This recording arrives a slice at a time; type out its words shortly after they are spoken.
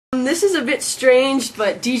This is a bit strange,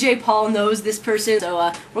 but DJ Paul knows this person,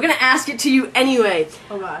 so we're gonna ask it to you anyway.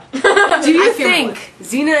 Oh god. Do you think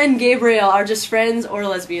Xena and Gabriel are just friends or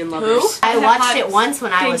lesbian lovers? Who? I watched it once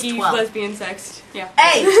when I was 12. Lesbian sex. Yeah.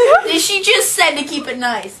 Hey, she just said to keep it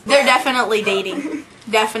nice. They're definitely dating.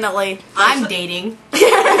 Definitely. I'm dating.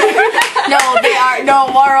 No, they are. No,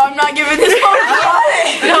 Mara, I'm not giving this phone.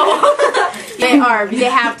 No. They are. They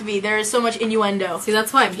have to be. There is so much innuendo. See,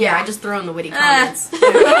 that's why I'm here. I just throw in the witty comments. Who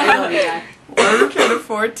can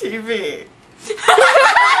afford TV?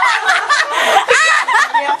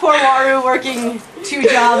 Yeah, poor Waru working 2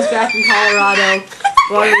 jobs back in Colorado.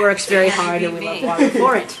 Waru works very hard and we love Waru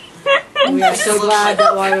for it. And we are so glad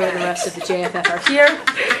that Waru and the rest of the JFF are here.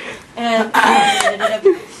 And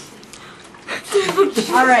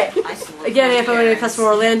alright, again, if I'm a customer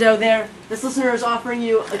Orlando there, this listener is offering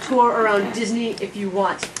you a tour around Disney if you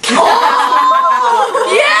want.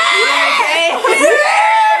 Oh! Yeah!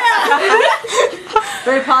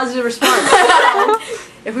 Very positive response. So,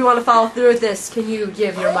 if we want to follow through with this, can you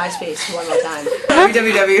give your MySpace one more time?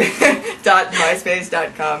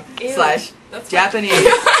 www.myspace.com/Japanese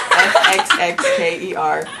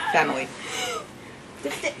Fxxker family.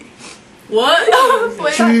 What? Wait,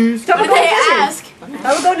 what did they ask? I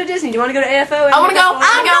would go to Disney. Do you want to go to AFO? I want to go.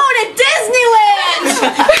 I'm going to Disneyland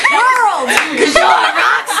World. Cause you're a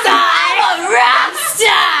rock star. I'm a rock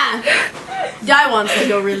star. Di wants to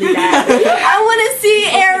go really bad. I want to see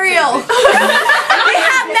Ariel. They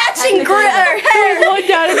have matching hair. One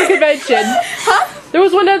down at the convention. Huh? There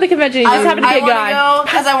was one down at the convention. He just happened to be a guy. I want to go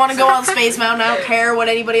because I want to go on Space Mountain. I don't care what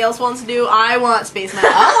anybody else wants to do. I want Space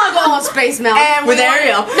Mountain. I want to go on Space Mountain. And with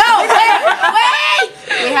Ariel. No, wait!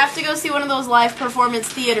 We have to go see one of those live performance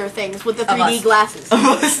theater things with the 3D glasses.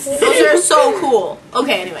 Those are so cool.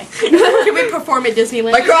 Okay, anyway. Can we perform at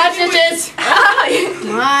Disneyland? My crotch itches!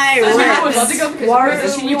 My Waru,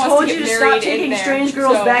 we told you to stop taking strange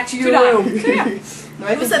girls back to your room.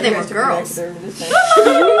 Who said they were girls?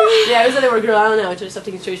 Yeah, who said they were girls? I don't know. Just stop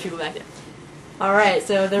taking strange people back there. Alright,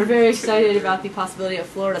 so they're very excited about the possibility of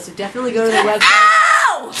Florida, so definitely go to the website.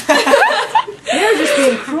 Ow! They're just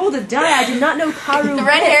being cruel to die. I did not know Karu. The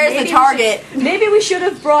red hair is the target. Maybe we should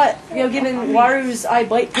have brought, given Waru's I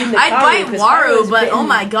bite thing to Karu. I'd bite Waru, but oh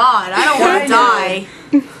my god, I don't want to die.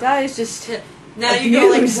 Die is just... Now you go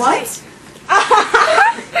like, what?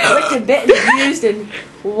 Licked and bit and abused and...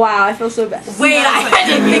 Wow, I feel so bad. Wait, I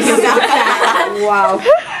didn't think about that. Wow.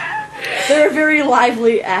 They're a very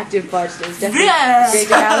lively, active bunch. There's definitely great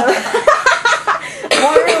to have them.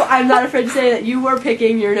 Waru, I'm not afraid to say that you were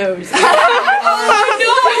picking your nose. Oh my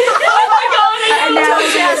god, and now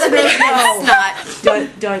it's not. Dun,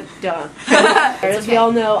 dun, dun. As we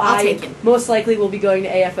all know, I most likely will be going to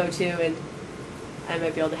AFO too, and I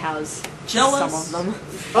might be able to house some of them.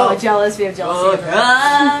 Oh, jealous. We have jealousy.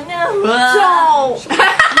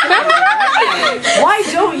 Why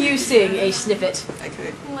don't you sing a snippet? I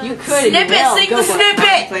could. You could. Snippet, sing the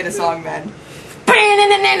snippet! Played a song, man.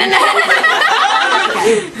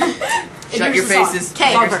 Shut your faces.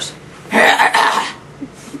 Okay.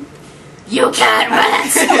 You can't run.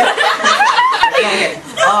 Okay.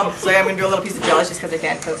 So I'm gonna do a little piece of jealous just because I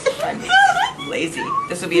can, because I'm lazy.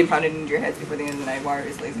 This will be impounded into your heads before the end of the night. Water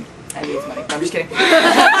is lazy. I need his money. No, I'm just kidding.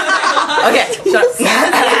 Okay, shut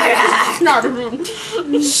up. Not a room.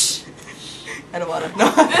 Shh. I don't wanna. No.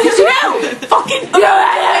 Fucking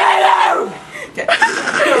Okay.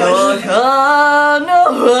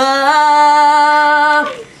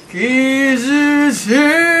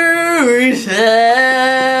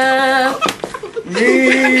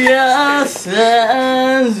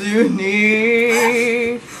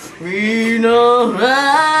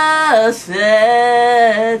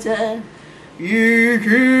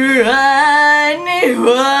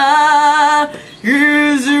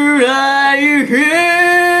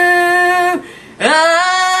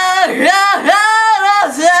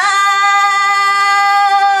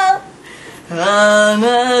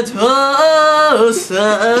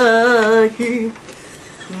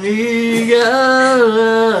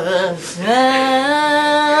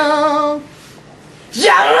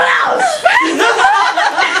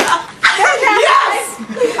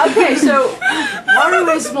 Okay, so Waru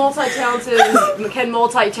is multi-talented, can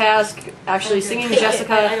multitask, actually singing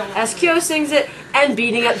Jessica as Kyo sings it, and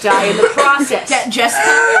beating up Dai in the process.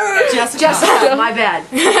 Jessica, my bad.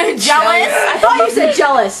 Jealous? I thought you said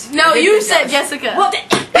jealous. No, you said Jessica. Well,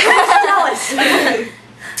 jealous.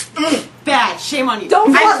 Bad. Shame on you.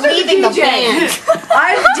 Don't I'm leaving the band.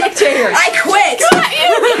 I'm a dictator. I quit.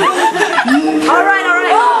 All right.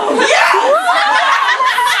 Oh,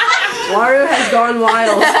 gone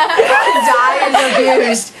wild. Dai is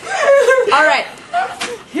abused. Alright.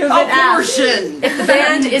 You have been asked if the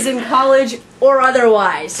band is in college or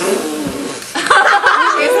otherwise. Is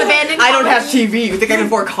the band in I don't have TV. You think I can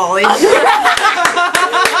afford college?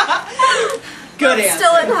 Good answer.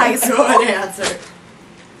 Still in high school. Good answer.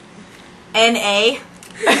 NA.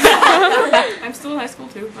 I'm still in high school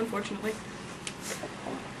too, unfortunately.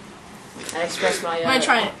 I express my I'm gonna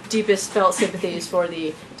try it. deepest felt sympathies for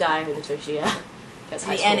the die or the Tushia. That's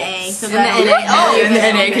high The school. NA. So In the NA. Oh, in the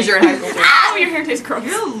NA because you're in high school too. Oh, your hair tastes gross.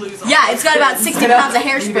 You'll lose all. Yeah, it's got about 60 pounds of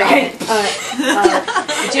hairspray.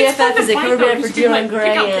 The JFF is a cover band for Dion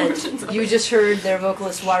Gray, portions and of you just heard their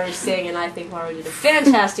vocalist Waru sing, and I think Waru did a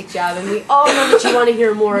fantastic job, and we all know that you want to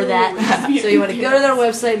hear more of that. So you want to go to their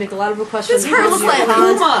website, make a lot of requests for This hurts the like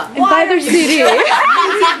Kuma. And buy their CD.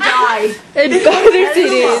 Die. And buy their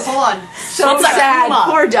CDs. Hold on. So What's a sad. Kuma?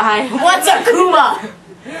 Poor Die. What's a Kuma?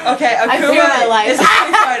 Okay, I fear my life. is a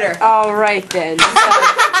Street Fighter. All right then.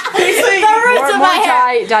 Basically, The roots of my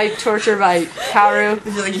hair. Die torture by Kaoru.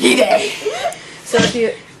 You're like, Hide. So if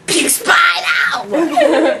you Pink Spider!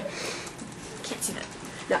 Can't see that.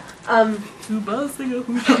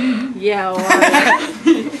 yeah,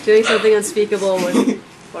 doing something unspeakable with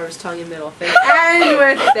Waru's tongue and middle finger. And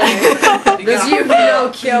with that, those of you who know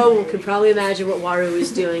Kyo can probably imagine what Waru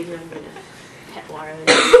is doing. I'm gonna pet Waru.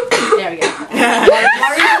 There we go. Waru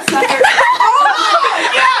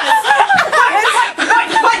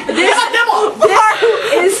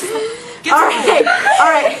is all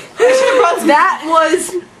right. That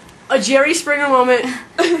was a Jerry Springer moment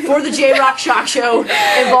for the J-Rock Shock Show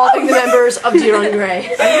involving the members of Dion Gray.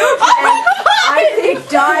 And I think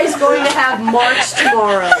Dai's going to have March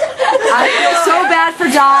tomorrow. I feel so bad for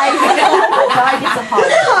Dai. Dai gets a hug.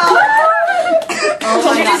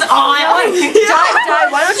 Dai,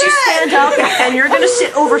 why don't you stand up and you're going to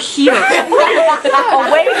sit over here, away from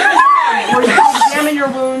them, where you can examine your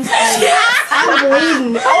wounds and I'm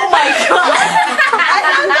bleeding. Oh my god!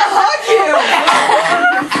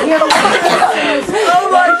 Oh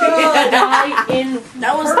my god!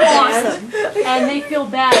 That was awesome. And they feel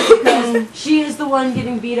bad because she is the one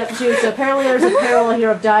getting beat up too. So apparently there's a parallel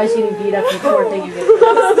here of Dai's getting beat up. And poor thing you get.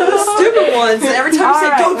 Stupid ones. And every time you say,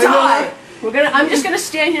 go die. I'm just gonna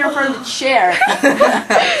stand here in front of the chair.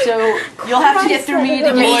 So you'll have to get through me to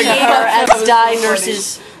get to her as Dai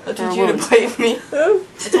nurses. I told you to bite me. I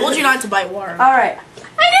told you not to bite water. All right.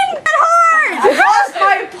 I didn't get hard! I lost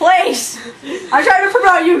my place. I'm trying to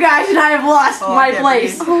promote you guys, and I have lost my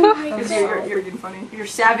place. You're funny. Your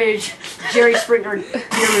savage Jerry Springer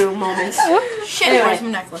Giru moments. Shit, Anyway, where's my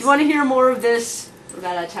if necklace? you want to hear more of this, we've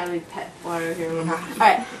got a tiny pet water here.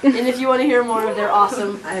 Alright, and if you want to hear more of their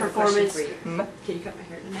awesome performance, can you cut my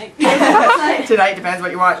hair tonight? Tonight depends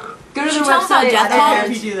what you want. Go to their Tell us how website. Deathcom-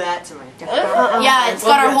 If you do that to my Yeah, it's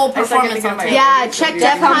got our whole performance on tape. Yeah, check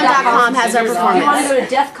defcon.com has our If you want performance. to go to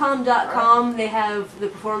defcom.com, they have the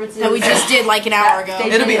performances That we just did like an hour ago. They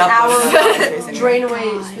It'll be did an up. hour drain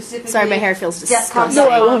away specifically. Sorry, my hair feels disgusting. No,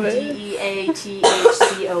 I love it.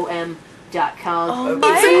 DEATHCOM.com.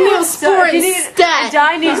 It's a Neosporin stat.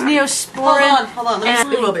 Dai needs Neosporin. Hold on. It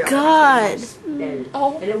will be up. God. And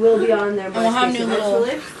it will be on their we'll have new little-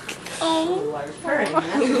 Alright.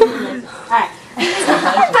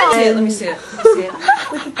 Let me see it.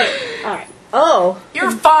 Alright. Oh.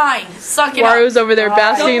 You're fine. Suck it up. Waru's over there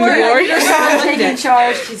basking in the glory. You're taking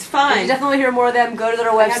charge. She's fine. Definitely hear more of them. Go to their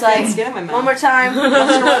got website. skin in my mouth. One more time.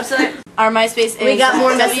 What's your website? Our MySpace is We got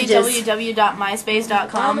more messages.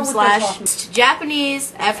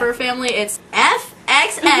 www.myspace.com/Japanese F for family. It's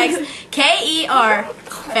FXXKER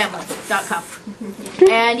family.com.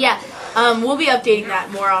 And yeah, we'll be updating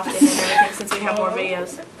that more often and everything since we have more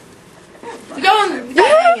videos. We're going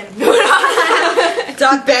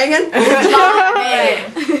Dog banging?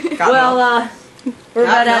 Well, we're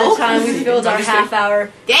about out of time. We filled our half hour.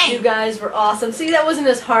 Dang. You guys were awesome. See, that wasn't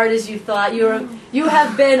as hard as you thought. You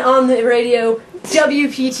have been on the radio,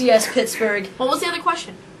 WPTS Pittsburgh. What was the other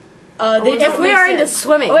question? If we are into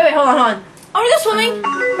swimming. Oh, wait, hold on. Oh, we're swimming.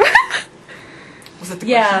 Was that the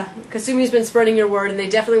Yeah, Kasumi's been spreading your word, and they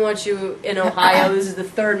definitely want you in Ohio. This is the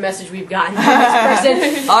third message we've gotten from this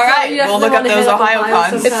person. All right, So you we'll definitely look up wanna those hit Ohio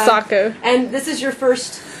cons. It's sometime. Sako. And this is your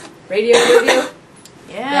first radio interview?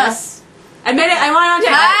 Yes. Admit it, I want it on tape.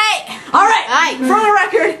 Hi. All right, for the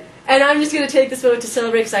record, and I'm just going to take this moment to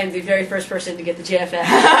celebrate because I'm the very first person to get the JFF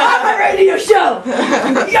on my radio show.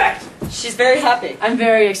 Yes! She's very happy. I'm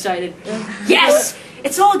very excited. Yes!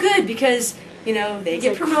 It's all good because, you know, they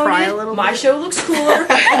get promoted, my show looks cooler,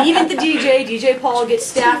 and even the DJ Paul, gets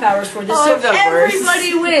staff hours for this, so the worst.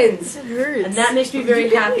 everybody wins. And that makes me very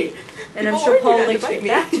happy. And I'm sure Paul would like to get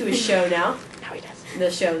back to his show now.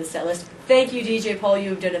 the show, the set list. Thank you, DJ Paul.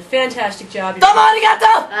 You've done a fantastic job. Domo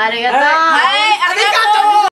arigato! Arigato!